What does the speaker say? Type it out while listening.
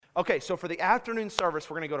Okay, so for the afternoon service,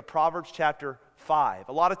 we're going to go to Proverbs chapter 5.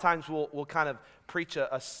 A lot of times we'll kind of preach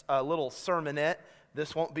a little sermonette.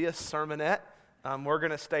 This won't be a sermonette. We're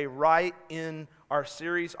going to stay right in our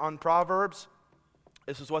series on Proverbs.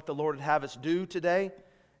 This is what the Lord would have us do today.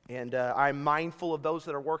 And I'm mindful of those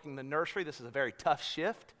that are working the nursery. This is a very tough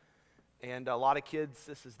shift. And a lot of kids,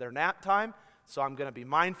 this is their nap time. So I'm going to be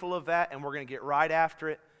mindful of that, and we're going to get right after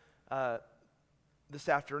it this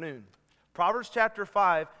afternoon. Proverbs chapter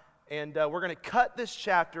 5, and we're going to cut this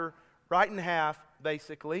chapter right in half,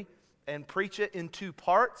 basically, and preach it in two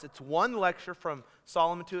parts. It's one lecture from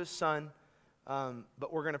Solomon to his son,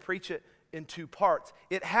 but we're going to preach it in two parts.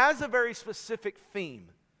 It has a very specific theme.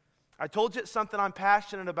 I told you it's something I'm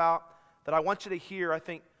passionate about that I want you to hear. I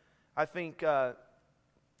think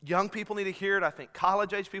young people need to hear it. I think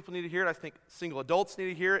college-age people need to hear it. I think single adults need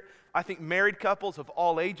to hear it. I think married couples of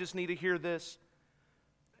all ages need to hear this.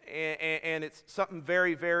 And it's something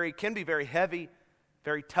can be very heavy,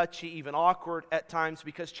 very touchy, even awkward at times,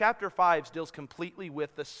 because chapter 5 deals completely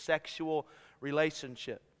with the sexual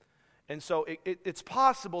relationship. And so it's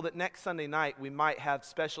possible that next Sunday night we might have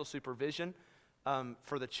special supervision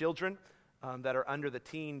for the children that are under the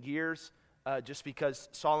teen years, just because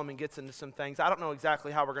Solomon gets into some things. I don't know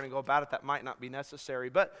exactly how we're going to go about it. That might not be necessary,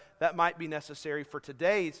 but that might be necessary for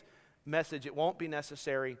today's message. It won't be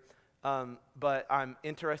necessary. But I'm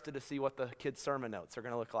interested to see what the kids' sermon notes are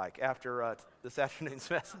going to look like after this afternoon's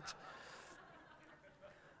message.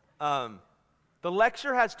 The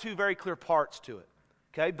lecture has two very clear parts to it.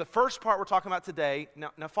 Okay, the first part we're talking about today,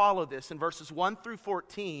 now follow this, in verses 1 through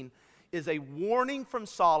 14, is a warning from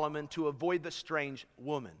Solomon to avoid the strange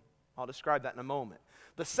woman. I'll describe that in a moment.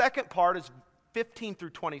 The second part is 15 through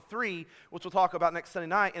 23, which we'll talk about next Sunday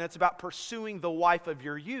night, and it's about pursuing the wife of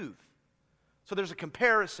your youth. So there's a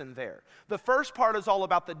comparison there. The first part is all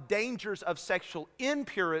about the dangers of sexual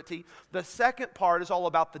impurity. The second part is all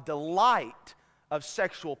about the delight of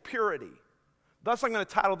sexual purity. Thus, I'm going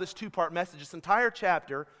to title this two-part message, this entire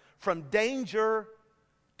chapter, From Danger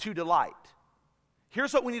to Delight.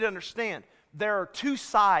 Here's what we need to understand. There are two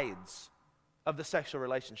sides of the sexual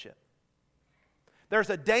relationship.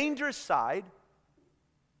 There's a dangerous side,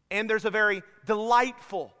 and there's a very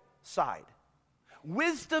delightful side.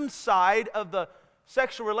 Wisdom's side of the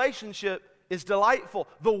sexual relationship is delightful.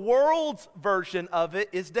 The world's version of it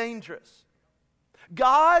is dangerous.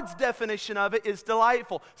 God's definition of it is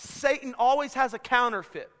delightful. Satan always has a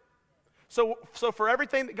counterfeit. So for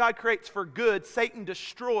everything that God creates for good, Satan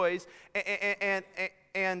destroys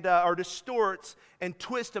or distorts and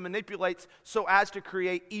twists and manipulates so as to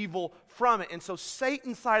create evil from it. And so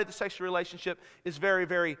Satan's side of the sexual relationship is very,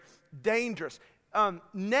 very dangerous.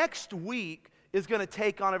 Next week is going to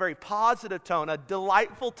take on a very positive tone, a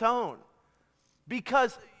delightful tone.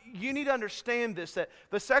 Because you need to understand this, that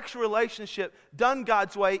the sexual relationship done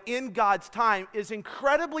God's way in God's time is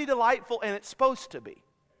incredibly delightful, and it's supposed to be.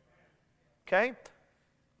 Okay?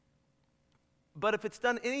 But if it's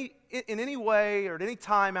done in any way or at any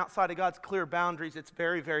time outside of God's clear boundaries, it's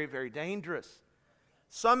very, very, very dangerous.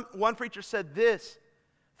 One preacher said this: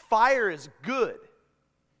 fire is good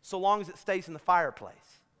so long as it stays in the fireplace.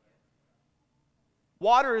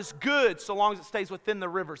 Water is good so long as it stays within the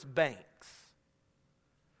river's banks.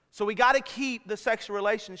 So we got to keep the sexual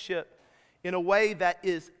relationship in a way that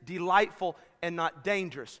is delightful and not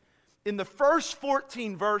dangerous. In the first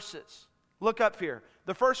 14 verses, look up here.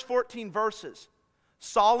 The first 14 verses,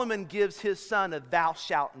 Solomon gives his son a thou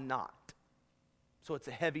shalt not. So it's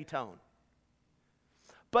a heavy tone.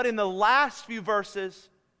 But in the last few verses,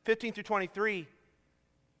 15 through 23,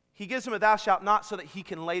 he gives him a thou shalt not so that he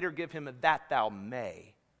can later give him a that thou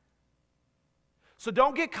may. So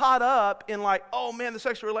don't get caught up in like, oh man, the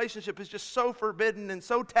sexual relationship is just so forbidden and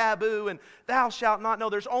so taboo and thou shalt not.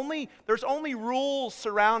 No, there's only rules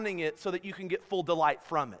surrounding it so that you can get full delight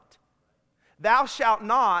from it. Thou shalt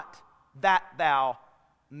not, that thou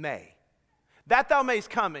may. That thou may is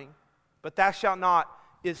coming, but thou shalt not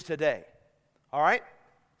is today. All right?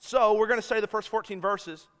 So we're going to study the first 14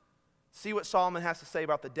 verses. See what Solomon has to say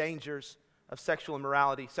about the dangers of sexual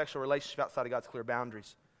immorality, sexual relationship outside of God's clear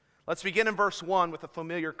boundaries. Let's begin in verse 1 with a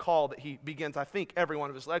familiar call that he begins, I think, every one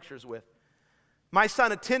of his lectures with. My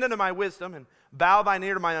son, attend unto my wisdom, and bow thine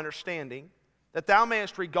ear to my understanding, that thou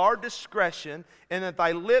mayest regard discretion, and that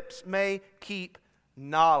thy lips may keep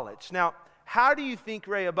knowledge. Now, how do you think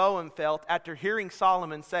Rehoboam felt after hearing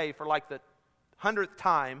Solomon say for like the 100th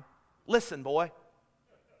time, listen, boy?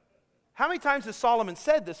 How many times has Solomon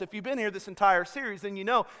said this? If you've been here this entire series, then you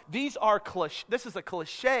know this is a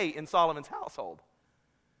cliche in Solomon's household.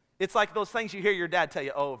 It's like those things you hear your dad tell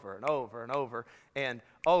you over and over and over. And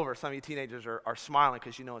over. Some of you teenagers are smiling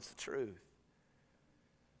because you know it's the truth.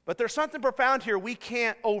 But there's something profound here we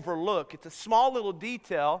can't overlook. It's a small little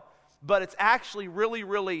detail, but it's actually really,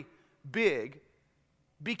 really big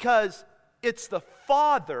because it's the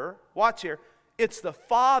father, watch here, it's the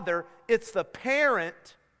father, it's the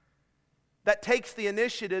parent that takes the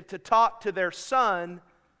initiative to talk to their son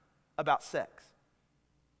about sex.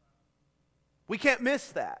 We can't miss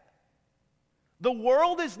that. The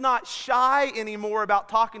world is not shy anymore about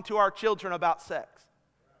talking to our children about sex.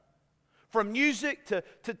 From music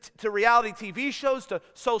to reality TV shows, to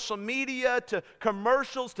social media, to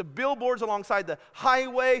commercials, to billboards alongside the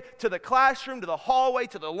highway, to the classroom, to the hallway,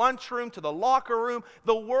 to the lunchroom, to the locker room.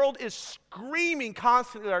 The world is screaming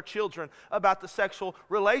constantly at our children about the sexual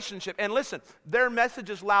relationship. And listen, their message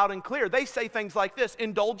is loud and clear. They say things like this: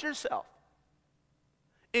 indulge yourself.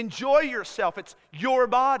 Enjoy yourself. It's your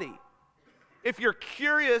body. If you're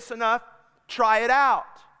curious enough, try it out.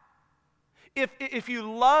 If you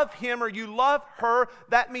love him or you love her,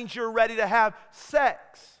 that means you're ready to have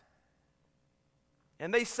sex.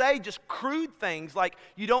 And they say just crude things like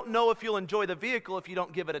you don't know if you'll enjoy the vehicle if you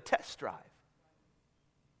don't give it a test drive.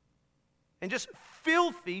 And just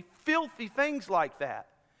filthy, filthy things like that.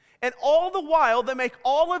 And all the while, they make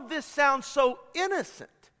all of this sound so innocent.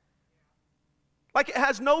 Like it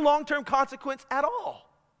has no long-term consequence at all.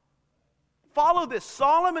 Follow this.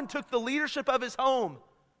 Solomon took the leadership of his home.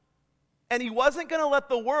 And he wasn't going to let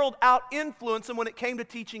the world out-influence him when it came to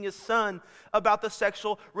teaching his son about the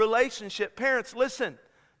sexual relationship. Parents, listen.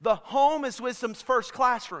 The home is wisdom's first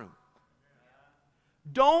classroom.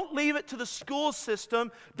 Don't leave it to the school system.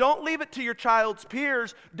 Don't leave it to your child's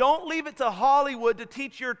peers. Don't leave it to Hollywood to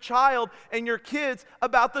teach your child and your kids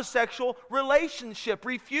about the sexual relationship.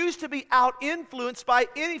 Refuse to be out-influenced by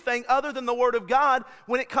anything other than the Word of God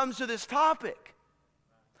when it comes to this topic.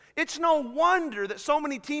 It's no wonder that so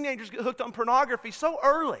many teenagers get hooked on pornography so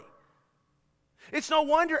early. It's no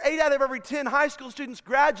wonder 8 out of every 10 high school students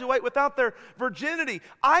graduate without their virginity.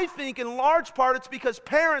 I think in large part it's because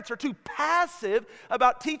parents are too passive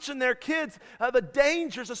about teaching their kids the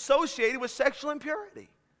dangers associated with sexual impurity.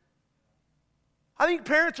 I think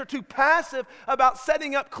parents are too passive about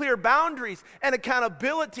setting up clear boundaries and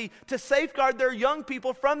accountability to safeguard their young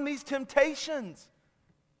people from these temptations.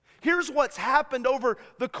 Here's what's happened over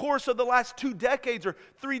the course of the last 2 decades or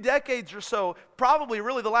 3 decades or so, probably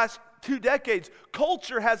really the last 2 decades.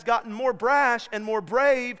 Culture has gotten more brash and more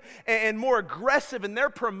brave and more aggressive in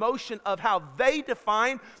their promotion of how they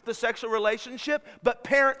define the sexual relationship, but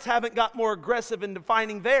parents haven't got more aggressive in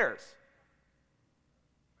defining theirs.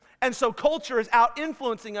 And so culture is out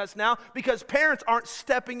influencing us now because parents aren't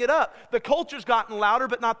stepping it up. The culture's gotten louder,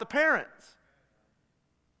 but not the parents.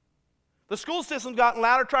 The school system's gotten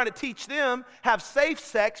louder trying to teach them have safe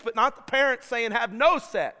sex, but not the parents saying have no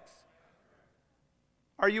sex.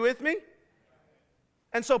 Are you with me?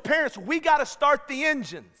 And so parents, we got to start the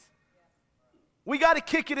engines. We got to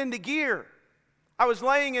kick it into gear. I was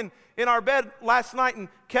laying in our bed last night, and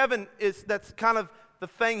Kevin that's kind of the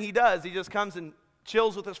thing he does. He just comes and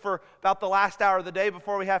chills with us for about the last hour of the day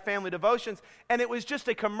before we have family devotions. And it was just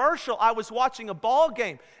a commercial. I was watching a ball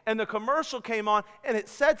game, and the commercial came on, and it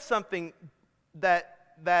said something that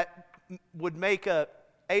would make a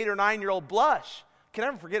 8 or 9-year-old blush. Can I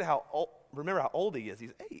ever forget remember how old he is?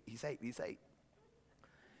 He's eight.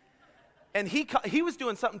 And he was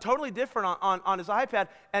doing something totally different on his iPad,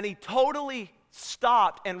 and he totally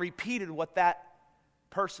stopped and repeated what that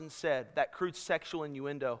person said, that crude sexual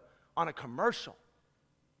innuendo, on a commercial.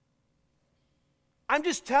 I'm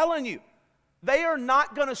just telling you, they are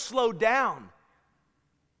not going to slow down.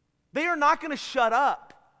 They are not going to shut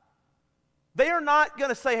up. They are not going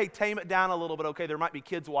to say, hey, tame it down a little bit. Okay, there might be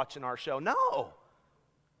kids watching our show. No,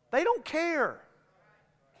 they don't care.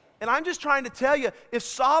 And I'm just trying to tell you, if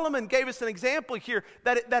Solomon gave us an example here,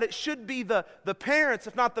 that it should be the parents,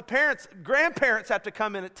 if not the parents, grandparents have to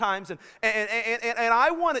come in at times. And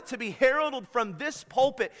I want it to be heralded from this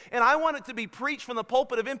pulpit, and I want it to be preached from the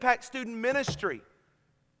pulpit of Impact Student Ministry.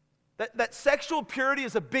 That sexual purity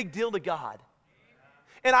is a big deal to God.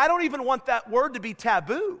 And I don't even want that word to be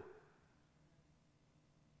taboo.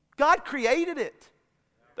 God created it.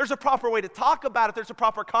 There's a proper way to talk about it. There's a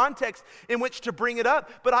proper context in which to bring it up.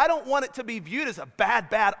 But I don't want it to be viewed as a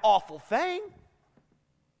bad, awful thing.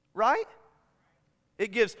 Right?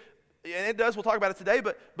 It gives, and it does, we'll talk about it today,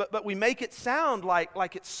 but we make it sound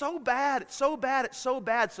like it's so bad, it's so bad, it's so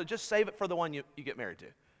bad, so just save it for the one you get married to.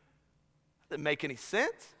 Doesn't make any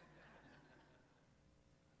sense.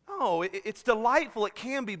 No, it's delightful, it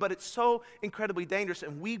can be, but it's so incredibly dangerous,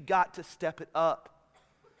 and we've got to step it up.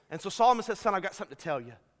 And so Solomon says, son, I've got something to tell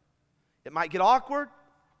you. It might get awkward.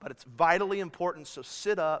 but it's vitally important, so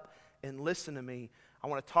sit up and listen to me. I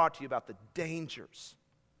want to talk to you about the dangers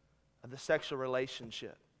of the sexual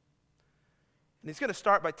relationship. And he's going to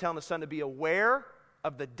start by telling the son to be aware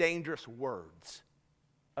of the dangerous words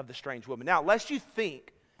of the strange woman. Now, lest you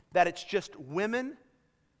think that it's just women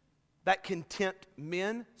that can tempt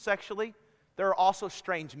men sexually, there are also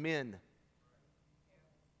strange men.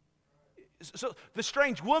 So the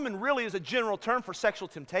strange woman really is a general term for sexual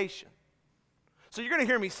temptation. So you're going to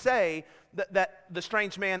hear me say that the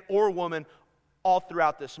strange man or woman all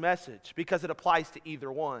throughout this message because it applies to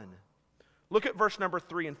either one. Look at verse number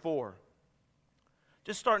 3 and 4.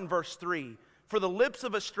 Just start in verse 3. For the lips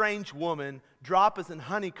of a strange woman drop as in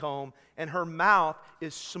honeycomb, and her mouth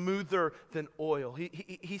is smoother than oil.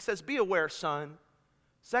 He says, be aware, son.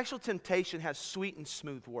 Sexual temptation has sweet and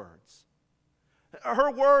smooth words.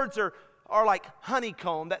 Her words are like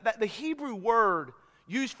honeycomb. That the Hebrew word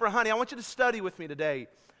used for honey, I want you to study with me today,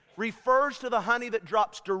 refers to the honey that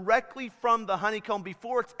drops directly from the honeycomb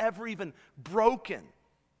before it's ever even broken.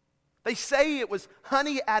 They say it was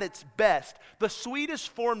honey at its best, the sweetest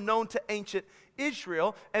form known to ancient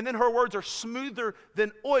Israel. And then her words are smoother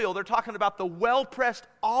than oil. They're talking about the well-pressed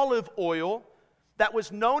olive oil that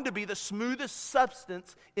was known to be the smoothest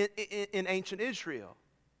substance in ancient Israel.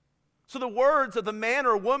 So the words of the man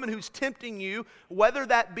or woman who's tempting you, whether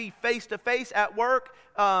that be face-to-face at work,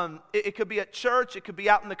 it could be at church, it could be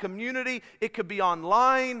out in the community, it could be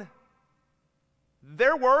online.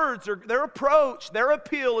 Their words, or their approach, their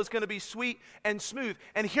appeal is going to be sweet and smooth.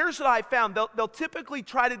 And here's what I found. They'll typically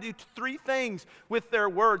try to do three things with their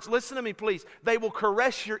words. Listen to me, please. They will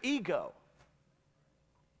caress your ego.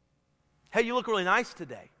 Hey, you look really nice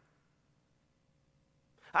today.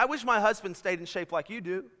 I wish my husband stayed in shape like you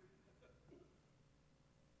do.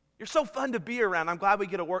 You're so fun to be around. I'm glad we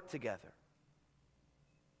get to work together.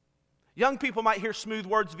 Young people might hear smooth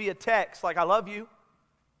words via text, like I love you.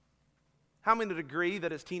 How many would agree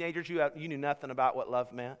that as teenagers you knew nothing about what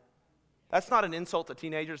love meant? That's not an insult to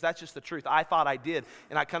teenagers. That's just the truth. I thought I did,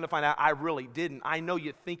 and I come to find out I really didn't. I know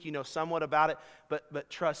you think you know somewhat about it, but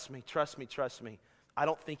trust me. I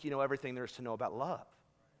don't think you know everything there is to know about love.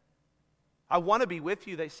 I want to be with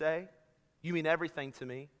you, they say. You mean everything to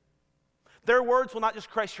me. Their words will not just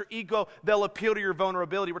crush your ego, they'll appeal to your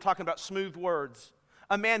vulnerability. We're talking about smooth words.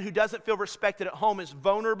 A man who doesn't feel respected at home is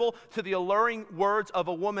vulnerable to the alluring words of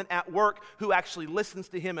a woman at work who actually listens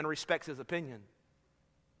to him and respects his opinion.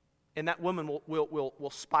 And that woman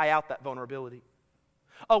will spy out that vulnerability.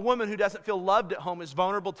 A woman who doesn't feel loved at home is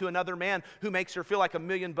vulnerable to another man who makes her feel like $1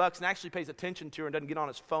 million and actually pays attention to her and doesn't get on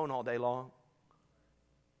his phone all day long.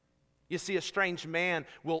 You see, a strange man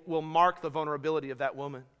will mark the vulnerability of that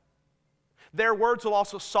woman. Their words will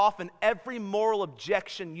also soften every moral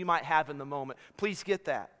objection you might have in the moment. Please get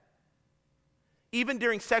that. Even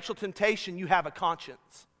during sexual temptation, you have a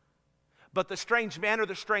conscience. But the strange man or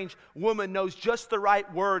the strange woman knows just the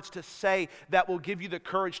right words to say that will give you the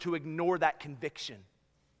courage to ignore that conviction.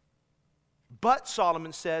 But,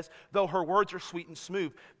 Solomon says, though her words are sweet and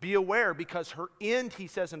smooth, be aware because her end, he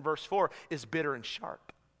says in verse 4, is bitter and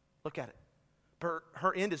sharp. Look at it.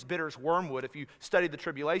 Her end is bitter as wormwood. If you studied the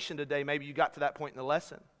tribulation today, maybe you got to that point in the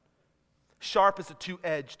lesson. Sharp as a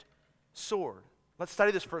two-edged sword. Let's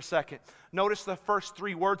study this for a second. Notice the first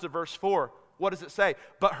three words of verse 4. What does it say?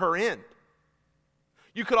 But her end.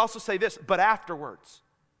 You could also say this, but afterwards.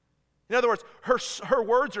 In other words, her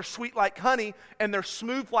words are sweet like honey and they're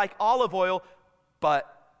smooth like olive oil,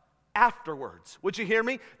 but afterwards. Would you hear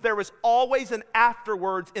me? There was always an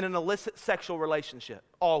afterwards in an illicit sexual relationship.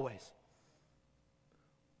 Always.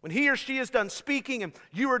 When he or she is done speaking and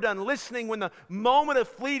you are done listening, when the moment of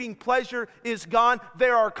fleeting pleasure is gone,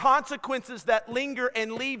 there are consequences that linger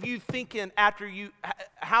and leave you thinking after you,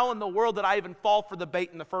 how in the world did I even fall for the bait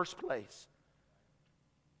in the first place?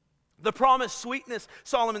 The promised sweetness,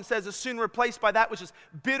 Solomon says, is soon replaced by that which is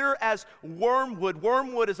bitter as wormwood.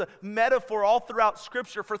 Wormwood is a metaphor all throughout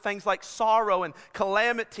Scripture for things like sorrow and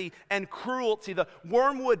calamity and cruelty. The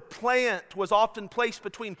wormwood plant was often placed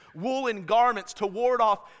between woolen garments to ward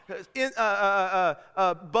off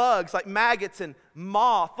bugs like maggots and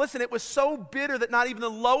moth. Listen, it was so bitter that not even the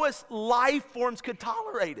lowest life forms could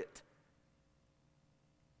tolerate it.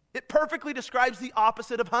 It perfectly describes the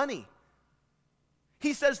opposite of honey.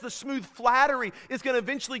 He says the smooth flattery is going to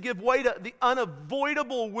eventually give way to the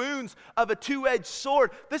unavoidable wounds of a two-edged sword.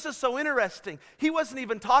 This is so interesting. He wasn't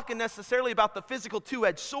even talking necessarily about the physical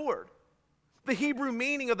two-edged sword. The Hebrew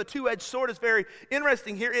meaning of the two-edged sword is very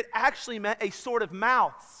interesting here. It actually meant a sword of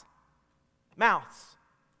mouths. Mouths.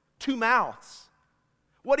 Two mouths.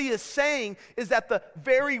 What he is saying is that the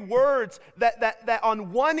very words that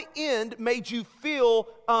on one end made you feel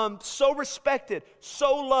so respected,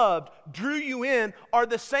 so loved, drew you in, are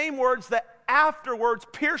the same words that afterwards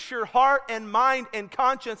pierce your heart and mind and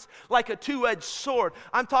conscience like a two-edged sword.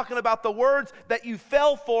 I'm talking about the words that you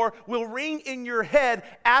fell for will ring in your head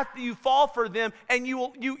after you fall for them, and you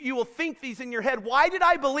will think these in your head. Why did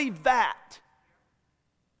I believe that?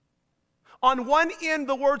 On one end,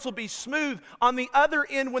 the words will be smooth. On the other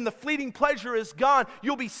end, when the fleeting pleasure is gone,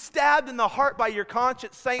 you'll be stabbed in the heart by your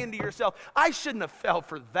conscience, saying to yourself, I shouldn't have fell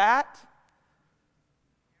for that.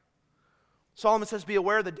 Solomon says, be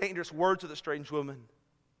aware of the dangerous words of the strange woman.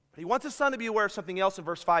 But he wants his son to be aware of something else in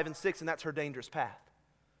verse 5 and 6, and that's her dangerous path.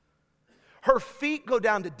 Her feet go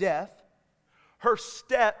down to death. Her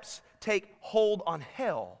steps take hold on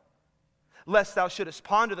hell. Lest thou shouldest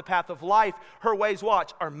ponder the path of life, her ways,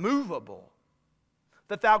 watch, are movable,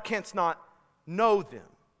 that thou canst not know them.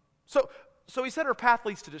 So he said her path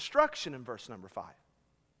leads to destruction in verse number 5.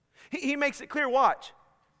 He makes it clear, watch,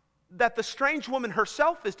 that the strange woman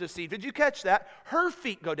herself is deceived. Did you catch that? Her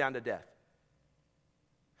feet go down to death.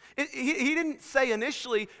 He didn't say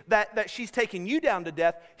initially that she's taking you down to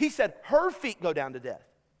death. He said her feet go down to death.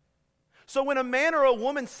 So when a man or a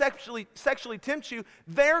woman sexually tempts you,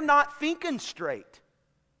 they're not thinking straight.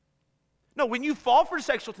 No, when you fall for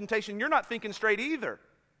sexual temptation, you're not thinking straight either.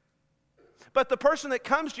 But the person that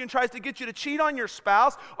comes to you and tries to get you to cheat on your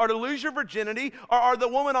spouse or to lose your virginity, or the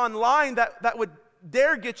woman online that would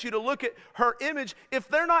dare get you to look at her image, if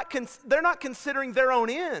they're not considering their own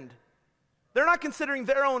end. They're not considering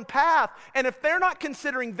their own path. And if they're not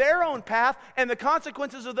considering their own path and the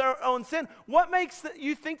consequences of their own sin, what makes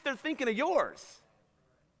you think they're thinking of yours?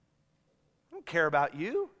 I don't care about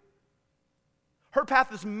you. Her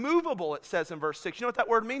path is movable, it says in verse 6. You know what that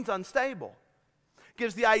word means? Unstable. It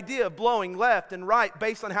gives the idea of blowing left and right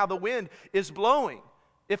based on how the wind is blowing.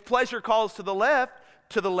 If pleasure calls to the left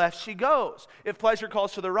she goes. If pleasure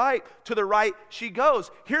calls to the right she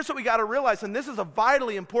goes. Here's what we got to realize, and this is a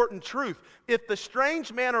vitally important truth. If the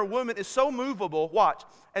strange man or woman is so movable, watch,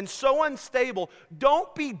 and so unstable,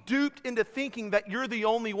 don't be duped into thinking that you're the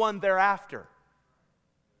only one they're after.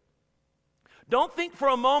 Don't think for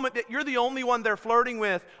a moment that you're the only one they're flirting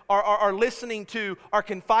with or listening to or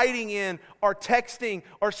confiding in or texting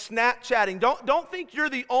or Snapchatting. Don't think you're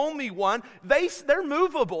the only one. They're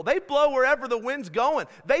movable. They blow wherever the wind's going.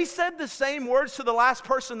 They said the same words to the last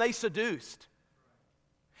person they seduced.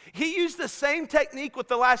 He used the same technique with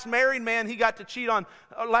the last married man he got to cheat on,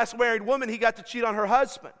 last married woman he got to cheat on her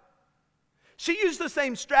husband. She used the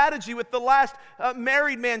same strategy with the last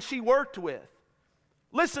married man she worked with.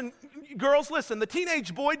 Listen, girls, listen. The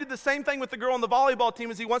teenage boy did the same thing with the girl on the volleyball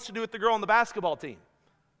team as he wants to do with the girl on the basketball team.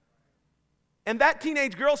 And that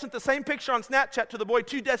teenage girl sent the same picture on Snapchat to the boy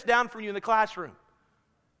 2 desks down from you in the classroom.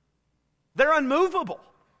 They're unmovable.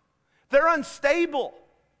 They're unstable.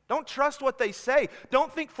 Don't trust what they say.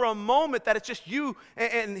 Don't think for a moment that it's just you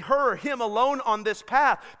and her or him alone on this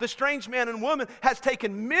path. The strange man and woman has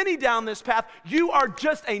taken many down this path. You are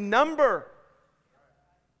just a number.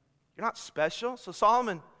 You're not special. So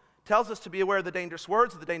Solomon tells us to be aware of the dangerous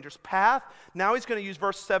words, of the dangerous path. Now he's going to use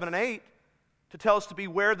verses 7 and 8 to tell us to be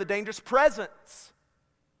aware of the dangerous presence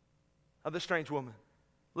of the strange woman.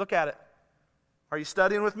 Look at it. Are you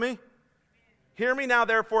studying with me? Hear me now,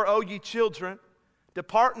 therefore, O ye children.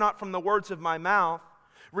 Depart not from the words of my mouth.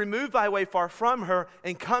 Remove thy way far from her,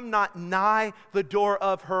 and come not nigh the door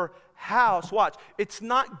of her house. Watch. It's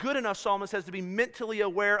not good enough, Solomon says, to be mentally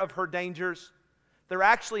aware of her dangers. There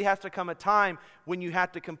actually has to come a time when you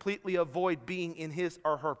have to completely avoid being in his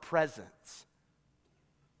or her presence.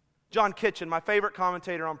 John Kitchen, my favorite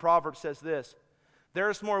commentator on Proverbs, says this: there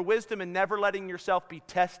is more wisdom in never letting yourself be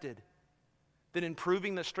tested than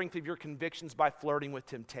improving the strength of your convictions by flirting with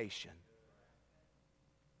temptation.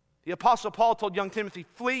 The Apostle Paul told young Timothy,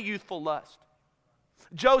 flee youthful lust.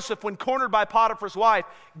 Joseph, when cornered by Potiphar's wife,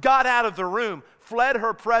 got out of the room, fled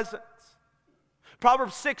her presence.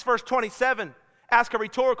 Proverbs 6, verse 27, ask a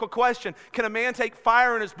rhetorical question. Can a man take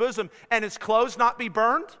fire in his bosom and his clothes not be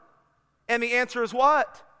burned? And the answer is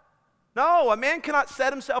what? No, a man cannot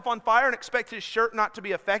set himself on fire and expect his shirt not to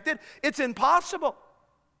be affected. It's impossible.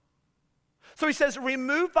 So he says,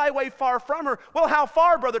 remove thy way far from her. Well, how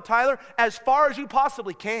far, Brother Tyler? As far as you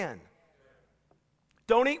possibly can.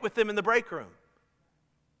 Don't eat with them in the break room.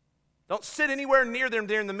 Don't sit anywhere near them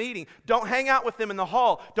during the meeting. Don't hang out with them in the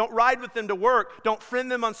hall. Don't ride with them to work. Don't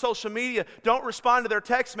friend them on social media. Don't respond to their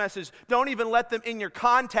text messages. Don't even let them in your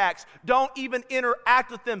contacts. Don't even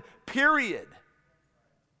interact with them, period.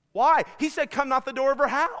 Why? He said, come not the door of her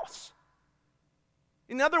house.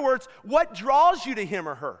 In other words, what draws you to him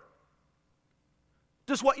or her?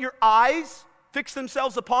 Does what your eyes fix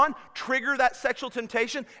themselves upon trigger that sexual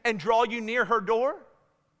temptation and draw you near her door?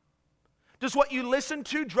 Does what you listen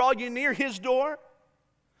to draw you near his door?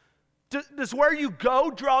 Does where you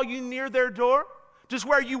go draw you near their door? Does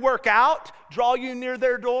where you work out draw you near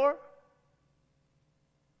their door?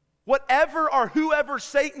 Whatever or whoever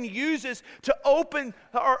Satan uses to open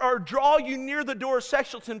or draw you near the door of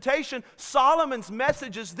sexual temptation, Solomon's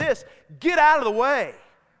message is this: get out of the way.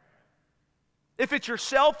 If it's your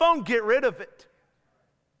cell phone, get rid of it.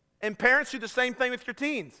 And parents, do the same thing with your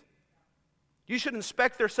teens. You should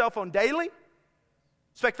inspect their cell phone daily,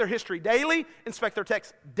 inspect their history daily, inspect their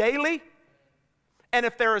text daily. And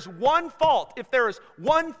if there is one fault,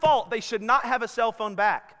 they should not have a cell phone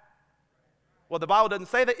back. Well, the Bible doesn't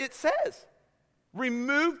say that. It says,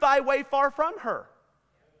 remove thy way far from her.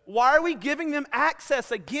 Why are we giving them access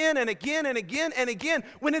again and again and again and again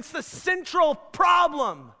when it's the central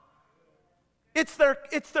problem? It's their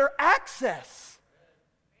access.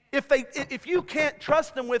 If you can't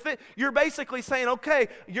trust them with it, you're basically saying, okay,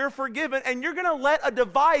 you're forgiven, and you're going to let a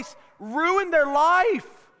device ruin their life.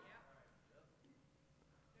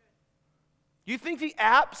 You think the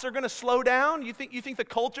apps are going to slow down? You think the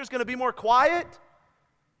culture is going to be more quiet?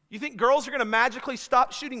 You think girls are going to magically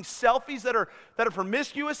stop shooting selfies that are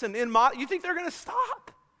promiscuous and immoral? You think they're going to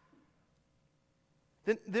stop?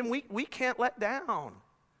 Then we can't let down.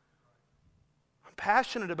 I'm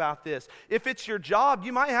passionate about this. If it's your job,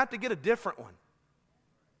 you might have to get a different one.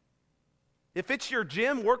 If it's your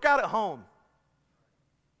gym, work out at home.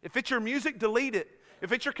 If it's your music, delete it.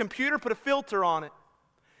 If it's your computer, put a filter on it.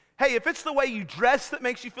 Hey, if it's the way you dress that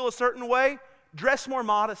makes you feel a certain way, dress more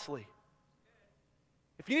modestly.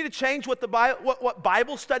 If you need to change what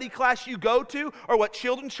Bible study class you go to or what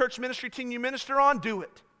children's church ministry team you minister on, do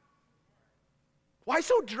it. Why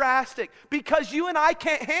so drastic? Because you and I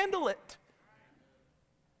can't handle it.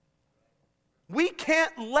 We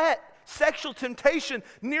can't let sexual temptation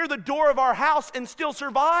near the door of our house and still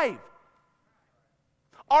survive.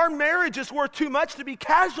 Our marriage is worth too much to be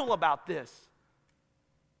casual about this.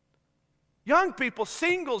 Young people,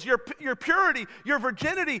 singles, your purity, your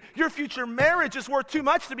virginity, your future marriage is worth too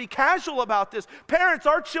much to be casual about this. Parents,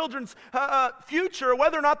 our children's future,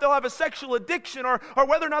 whether or not they'll have a sexual addiction or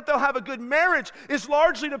whether or not they'll have a good marriage, is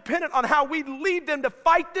largely dependent on how we lead them to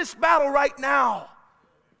fight this battle right now.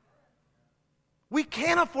 We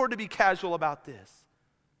can't afford to be casual about this.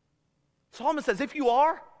 Solomon says, if you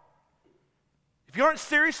aren't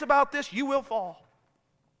serious about this, you will fall.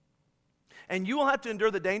 And you will have to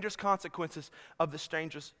endure the dangerous consequences of the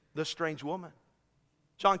strange woman.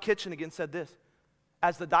 John Kitchen again said this: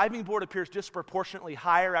 as the diving board appears disproportionately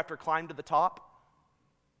higher after climbing to the top,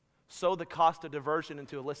 so the cost of diversion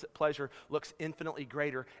into illicit pleasure looks infinitely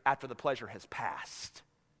greater after the pleasure has passed.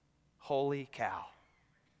 Holy cow.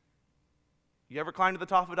 You ever climbed to the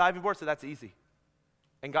top of a diving board? Said, that's easy.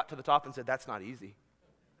 And got to the top and said, that's not easy.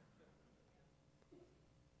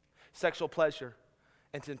 Sexual pleasure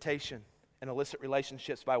and temptation and illicit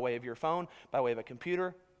relationships by way of your phone, by way of a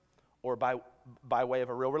computer, or by way of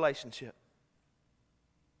a real relationship.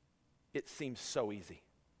 It seems so easy.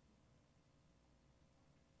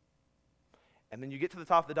 And then you get to the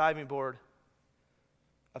top of the diving board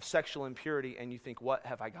of sexual impurity and you think, what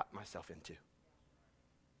have I gotten myself into?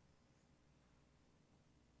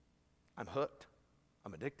 I'm hooked.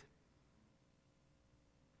 I'm addicted.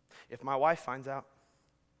 If my wife finds out,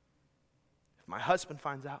 if my husband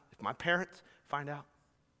finds out, if my parents find out,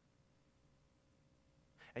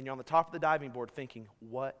 and you're on the top of the diving board thinking,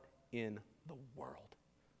 what in the world?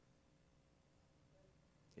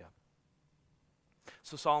 Yeah.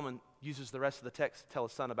 So Solomon uses the rest of the text to tell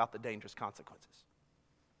his son about the dangerous consequences.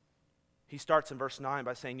 He starts in verse 9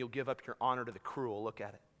 by saying, you'll give up your honor to the cruel. Look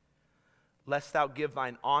at it. Lest thou give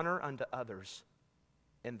thine honor unto others,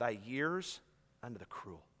 and thy years unto the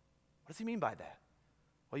cruel. What does he mean by that?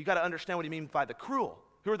 Well, you got to understand what he means by the cruel.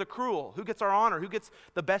 Who are the cruel? Who gets our honor? Who gets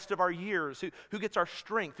the best of our years? Who gets our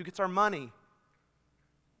strength? Who gets our money?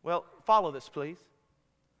 Well, follow this, please.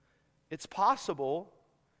 It's possible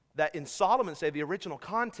that in Solomon's day, the original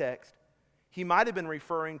context, he might have been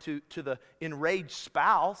referring to the enraged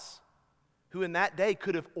spouse who in that day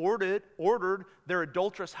could have ordered their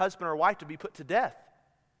adulterous husband or wife to be put to death.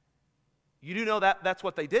 You do know that that's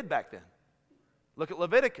what they did back then. Look at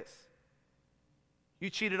Leviticus. You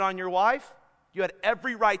cheated on your wife, you had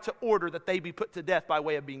every right to order that they be put to death by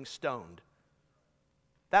way of being stoned.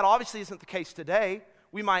 That obviously isn't the case today.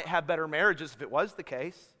 We might have better marriages if it was the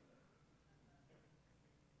case.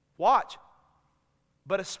 Watch.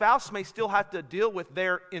 But a spouse may still have to deal with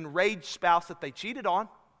their enraged spouse that they cheated on,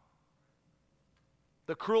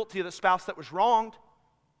 the cruelty of the spouse that was wronged,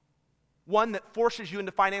 one that forces you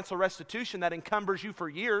into financial restitution that encumbers you for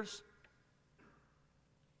years.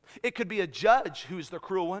 It could be a judge who is the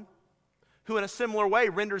cruel one, who in a similar way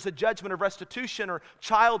renders a judgment of restitution or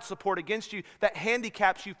child support against you that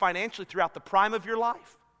handicaps you financially throughout the prime of your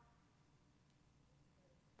life.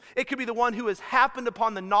 It could be the one who has happened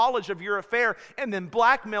upon the knowledge of your affair and then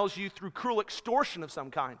blackmails you through cruel extortion of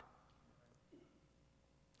some kind.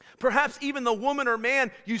 Perhaps even the woman or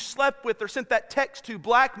man you slept with or sent that text to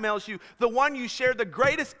blackmails you. The one you shared the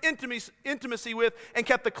greatest intimacy with and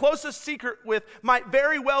kept the closest secret with might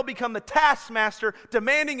very well become the taskmaster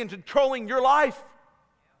demanding and controlling your life.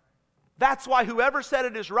 That's why whoever said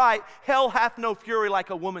it is right, hell hath no fury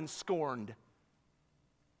like a woman scorned.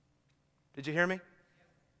 Did you hear me?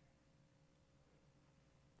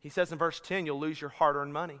 He says in verse 10, you'll lose your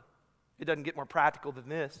hard-earned money. It doesn't get more practical than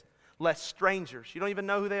this. Lest strangers, you don't even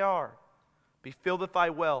know who they are, be filled with thy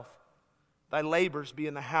wealth. Thy labors be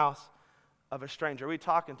in the house of a stranger. Are we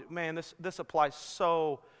talking to? Man, this applies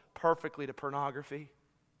so perfectly to pornography.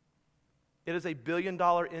 It is a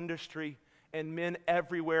billion-dollar industry, and men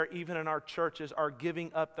everywhere, even in our churches, are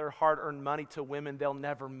giving up their hard-earned money to women they'll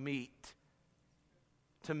never meet.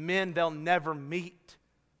 To men they'll never meet.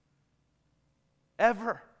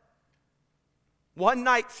 Ever. One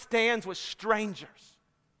night stands with strangers.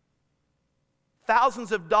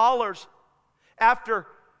 Thousands of dollars after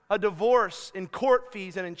a divorce in court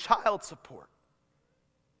fees and in child support.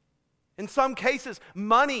 In some cases,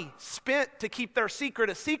 money spent to keep their secret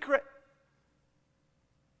a secret.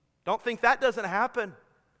 Don't think that doesn't happen.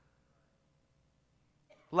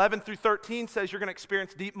 11 through 13 says you're going to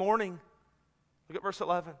experience deep mourning. Look at verse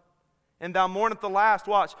 11. And thou mourn at the last,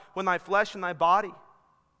 watch, when thy flesh and thy body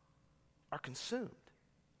are consumed.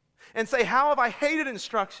 And say, how have I hated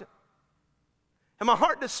instruction? And my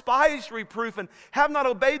heart despised reproof, and have not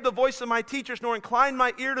obeyed the voice of my teachers, nor inclined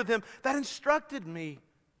my ear to them that instructed me.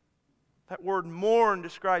 That word mourn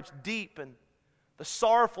describes deep and the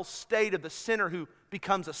sorrowful state of the sinner who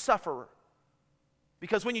becomes a sufferer.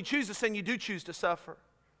 Because when you choose to sin, you do choose to suffer.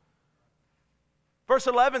 Verse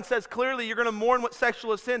 11 says clearly you're going to mourn what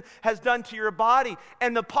sexual sin has done to your body.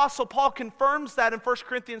 And the Apostle Paul confirms that in 1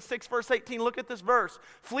 Corinthians 6, verse 18. Look at this verse.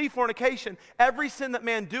 Flee fornication. Every sin that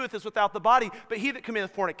man doeth is without the body, but he that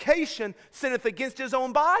committeth fornication sinneth against his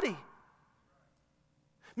own body.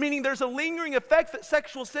 Meaning there's a lingering effect that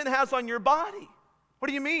sexual sin has on your body. What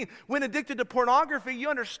do you mean? When addicted to pornography, you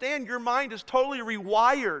understand your mind is totally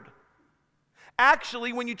rewired.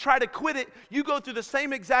 Actually, when you try to quit it, you go through the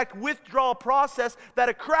same exact withdrawal process that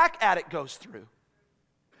a crack addict goes through.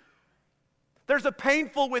 There's a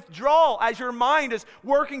painful withdrawal as your mind is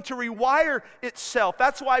working to rewire itself.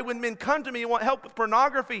 That's why when men come to me and want help with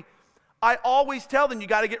pornography, I always tell them, you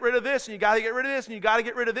got to get rid of this, and you got to get rid of this, and you got to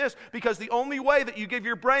get rid of this, because the only way that you give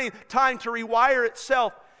your brain time to rewire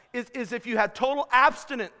itself is if you have total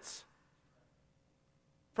abstinence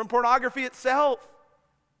from pornography itself.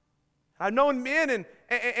 I've known men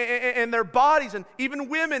and their bodies, and even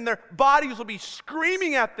women, their bodies will be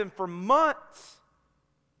screaming at them for months.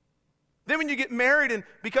 Then when you get married, and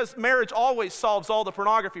because marriage always solves all the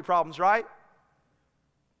pornography problems, right?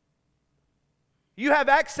 You have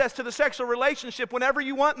access to the sexual relationship whenever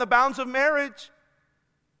you want in the bounds of marriage.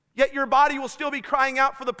 Yet your body will still be crying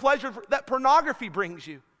out for the pleasure that pornography brings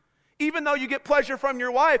you. Even though you get pleasure from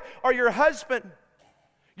your wife or your husband.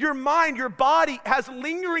 Your mind, your body has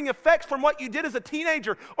lingering effects from what you did as a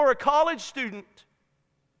teenager or a college student.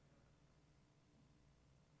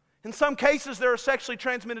 In some cases, there are sexually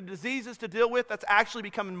transmitted diseases to deal with. That's actually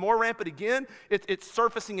becoming more rampant again. It's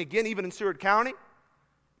surfacing again, even in Seward County.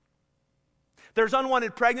 There's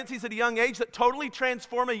unwanted pregnancies at a young age that totally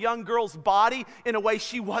transform a young girl's body in a way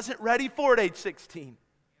she wasn't ready for at age 16.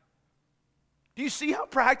 Do you see how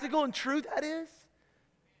practical and true that is?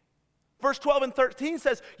 Verse 12 and 13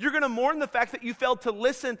 says, you're going to mourn the fact that you failed to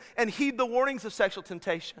listen and heed the warnings of sexual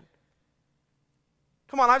temptation.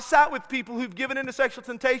 Come on, I've sat with people who've given into sexual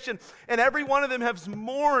temptation, and every one of them has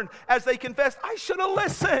mourned as they confess, I should have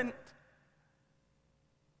listened.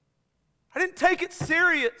 I didn't take it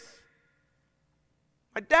serious.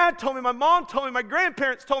 My dad told me, my mom told me, my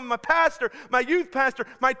grandparents told me, my pastor, my youth pastor,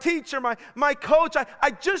 my teacher, my coach.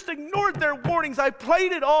 I just ignored their warnings. I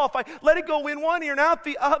played it off. I let it go in one ear and out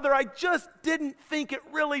the other. I just didn't think it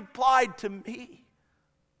really applied to me.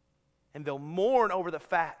 And they'll mourn over the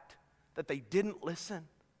fact that they didn't listen.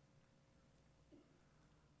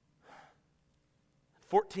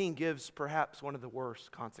 14 gives perhaps one of the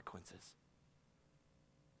worst consequences.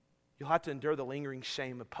 you'll have to endure the lingering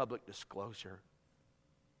shame of public disclosure.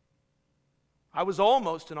 I was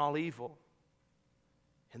almost in all evil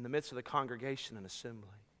in the midst of the congregation and assembly.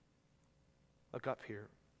 Look up here.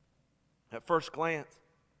 At first glance,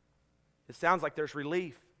 it sounds like there's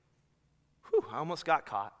relief. Whew, I almost got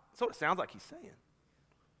caught. That's what it sounds like he's saying.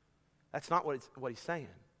 That's not what he's saying.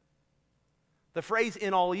 The phrase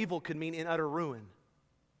in all evil could mean in utter ruin.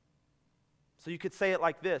 So you could say it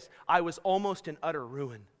like this: I was almost in utter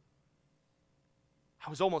ruin. I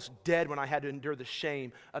was almost dead when I had to endure the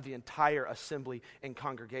shame of the entire assembly and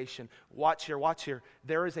congregation. Watch here, watch here.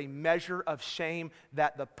 There is a measure of shame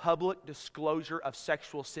that the public disclosure of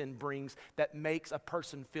sexual sin brings that makes a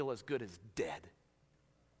person feel as good as dead.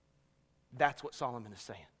 That's what Solomon is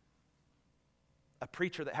saying. A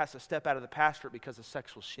preacher that has to step out of the pastorate because of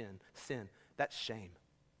sexual sin, that's shame.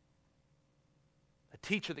 A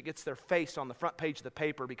teacher that gets their face on the front page of the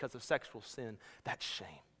paper because of sexual sin, that's shame.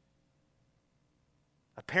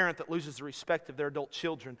 A parent that loses the respect of their adult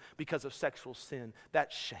children because of sexual sin,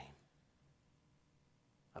 that's shame.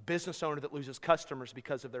 A business owner that loses customers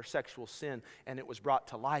because of their sexual sin and it was brought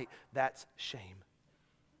to light, that's shame.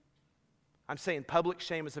 I'm saying public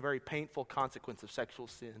shame is a very painful consequence of sexual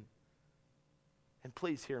sin. And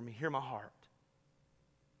please hear me, hear my heart.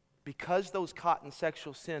 Because those caught in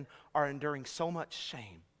sexual sin are enduring so much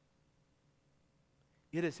shame,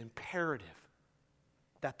 it is imperative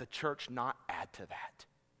that the church not add to that.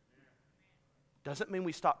 Doesn't mean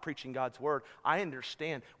we stop preaching God's word. I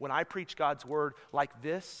understand when I preach God's word like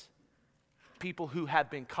this, people who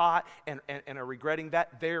have been caught and are regretting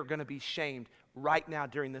that, they're going to be shamed right now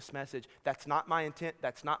during this message. That's not my intent.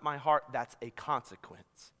 That's not my heart. That's a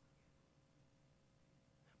consequence.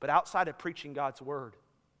 But outside of preaching God's word,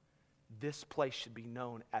 this place should be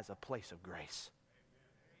known as a place of grace.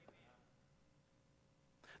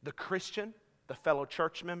 The Christian, the fellow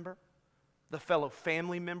church member, the fellow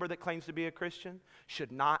family member that claims to be a Christian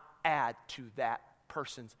should not add to that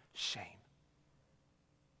person's shame.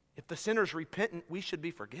 If the sinner is repentant, we should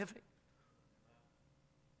be forgiving.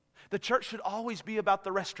 The church should always be about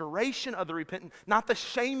the restoration of the repentant, not the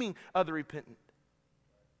shaming of the repentant.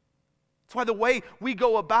 That's why the way we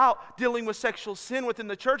go about dealing with sexual sin within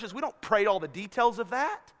the church is we don't pray all the details of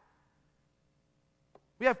that.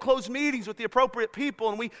 We have closed meetings with the appropriate people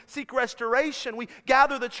and we seek restoration. We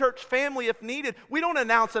gather the church family if needed. We don't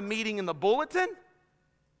announce a meeting in the bulletin.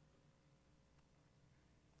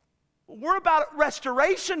 We're about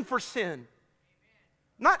restoration for sin,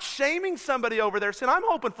 not shaming somebody over their sin. I'm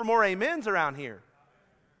hoping for more amens around here.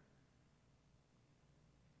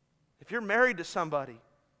 If you're married to somebody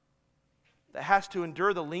that has to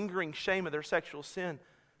endure the lingering shame of their sexual sin,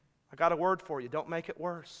 I got a word for you. Don't make it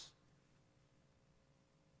worse.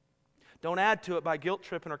 Don't add to it by guilt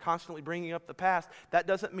tripping or constantly bringing up the past. That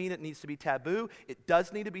doesn't mean it needs to be taboo. It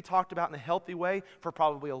does need to be talked about in a healthy way for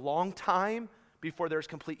probably a long time before there's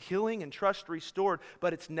complete healing and trust restored.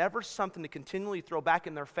 But it's never something to continually throw back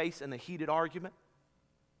in their face in a heated argument.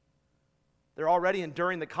 They're already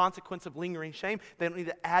enduring the consequence of lingering shame. They don't need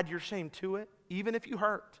to add your shame to it, even if you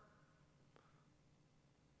hurt.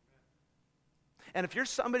 And if you're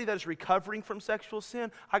somebody that is recovering from sexual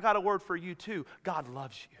sin, I got a word for you too. God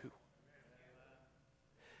loves you.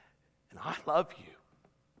 And I love you.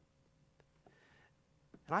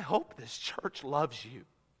 And I hope this church loves you.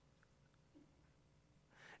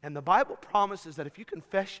 And the Bible promises that if you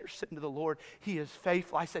confess your sin to the Lord, He is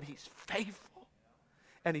faithful. I said He's faithful.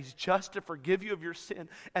 And He's just to forgive you of your sin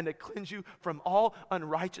and to cleanse you from all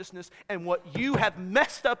unrighteousness. And what you have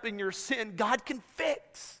messed up in your sin, God can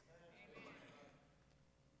fix.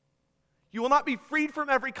 You will not be freed from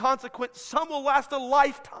every consequence. Some will last a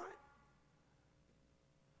lifetime.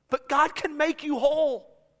 But God can make you whole.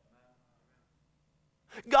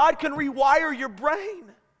 God can rewire your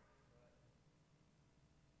brain.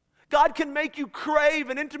 God can make you crave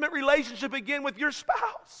an intimate relationship again with your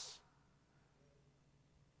spouse.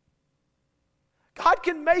 God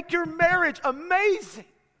can make your marriage amazing.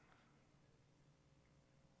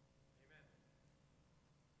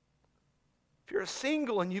 If you're a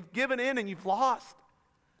single and you've given in and you've lost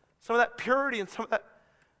some of that purity and some of that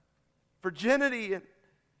virginity, and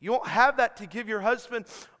you won't have that to give your husband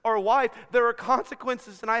or wife, there are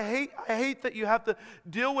consequences, and I hate that you have to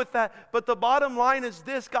deal with that. But the bottom line is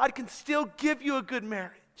this: God can still give you a good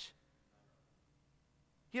marriage.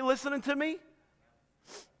 You listening to me?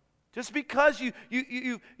 Just because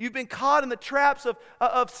you've been caught in the traps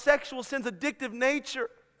of sexual sin's addictive nature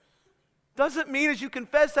doesn't mean as you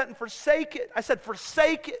confess that and forsake it. I said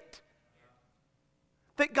forsake it,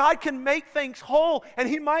 that God can make things whole, and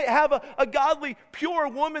He might have a godly, pure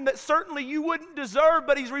woman that certainly you wouldn't deserve,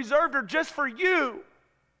 but He's reserved her just for you.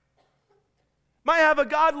 Might have a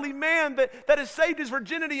godly man that has saved his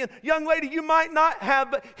virginity, and young lady you might not have,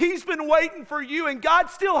 but he's been waiting for you, and God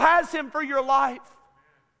still has him for your life.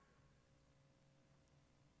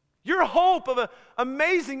 Your hope of an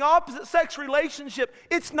amazing opposite-sex relationship,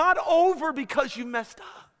 it's not over because you messed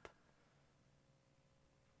up.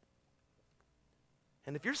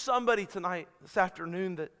 And if you're somebody tonight, this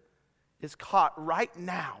afternoon, that is caught right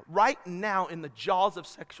now in the jaws of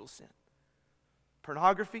sexual sin,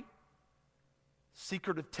 pornography,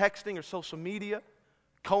 secretive texting or social media,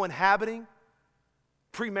 cohabiting,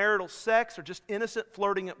 premarital sex, or just innocent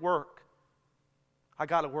flirting at work, I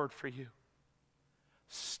got a word for you.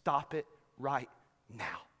 Stop it right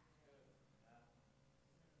now.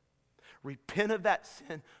 Repent of that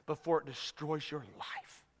sin before it destroys your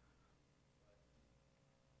life.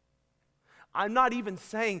 I'm not even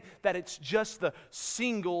saying that it's just the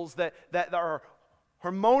singles that are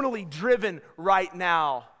hormonally driven right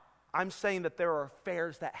now. I'm saying that there are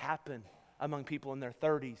affairs that happen among people in their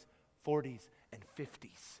 30s, 40s, and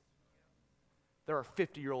 50s. There are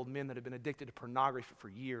 50-year-old men that have been addicted to pornography for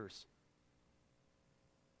years.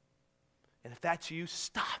 And if that's you,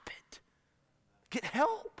 stop it. Get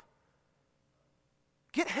help.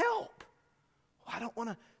 Get help. Well, I don't want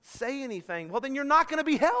to say anything. Well, then you're not going to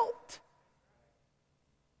be helped.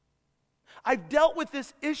 I've dealt with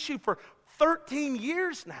this issue for 13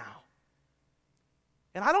 years now.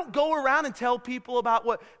 And I don't go around and tell people about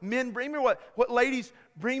what men bring me or what ladies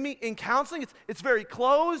bring me in counseling. It's very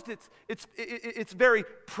closed. It's very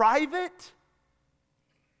private.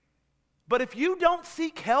 But if you don't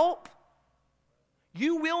seek help,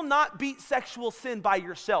 you will not beat sexual sin by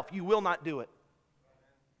yourself. You will not do it.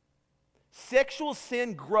 Sexual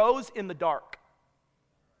sin grows in the dark.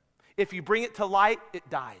 If you bring it to light, it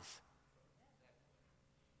dies.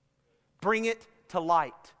 Bring it to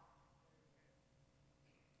light.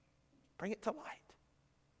 Bring it to light.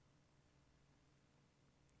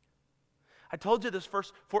 I told you this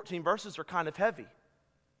first 14 verses are kind of heavy.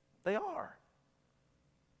 They are.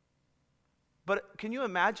 But can you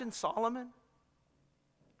imagine Solomon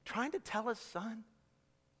trying to tell his son?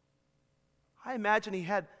 I imagine he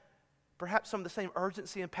had perhaps some of the same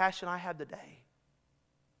urgency and passion I have today.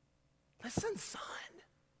 Listen, son.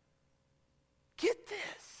 Get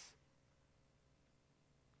this.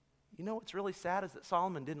 You know what's really sad is that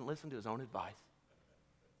Solomon didn't listen to his own advice.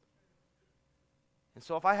 And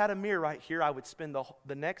so if I had a mirror right here, I would spend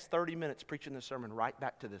the next 30 minutes preaching the sermon right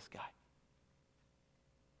back to this guy.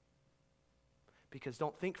 Because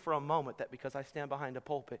don't think for a moment that because I stand behind a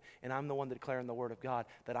pulpit and I'm the one declaring the Word of God,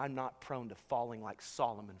 that I'm not prone to falling like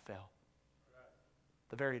Solomon fell.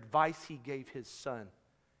 The very advice he gave his son,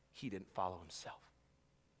 he didn't follow himself.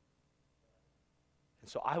 And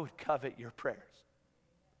so I would covet your prayers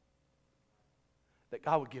that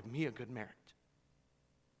God would give me a good marriage.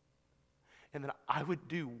 And that I would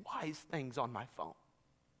do wise things on my phone.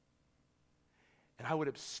 And I would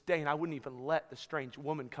abstain. I wouldn't even let the strange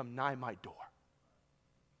woman come nigh my door.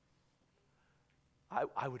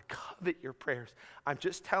 I would covet your prayers. I'm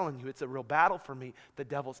just telling you, it's a real battle for me. The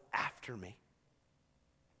devil's after me.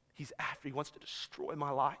 He's after. He wants to destroy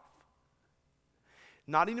my life.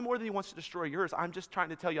 Not any more than he wants to destroy yours. I'm just trying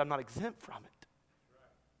to tell you I'm not exempt from it.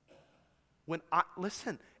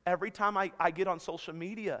 Listen, every time I get on social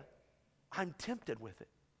media, I'm tempted with it.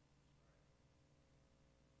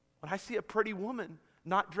 When I see a pretty woman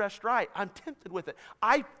not dressed right, I'm tempted with it.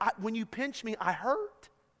 When you pinch me, I hurt.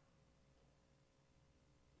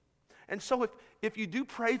 And so if you do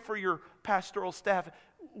pray for your pastoral staff,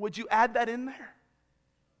 would you add that in there?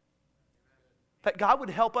 That God would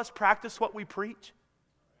help us practice what we preach?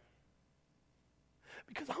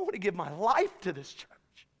 Because I want to give my life to this church.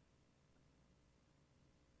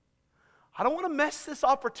 I don't want to mess this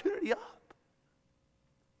opportunity up.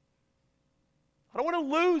 I don't want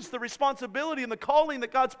to lose the responsibility and the calling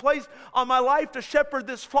that God's placed on my life to shepherd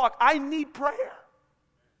this flock. I need prayer.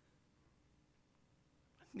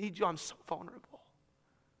 I need you. I'm so vulnerable.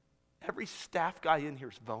 Every staff guy in here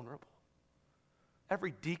is vulnerable.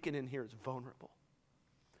 Every deacon in here is vulnerable.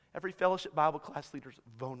 Every fellowship Bible class leader is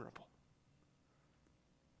vulnerable.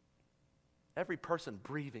 Every person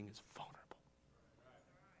breathing is vulnerable.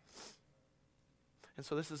 And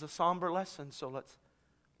so this is a somber lesson, so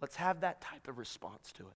let's have that type of response to it.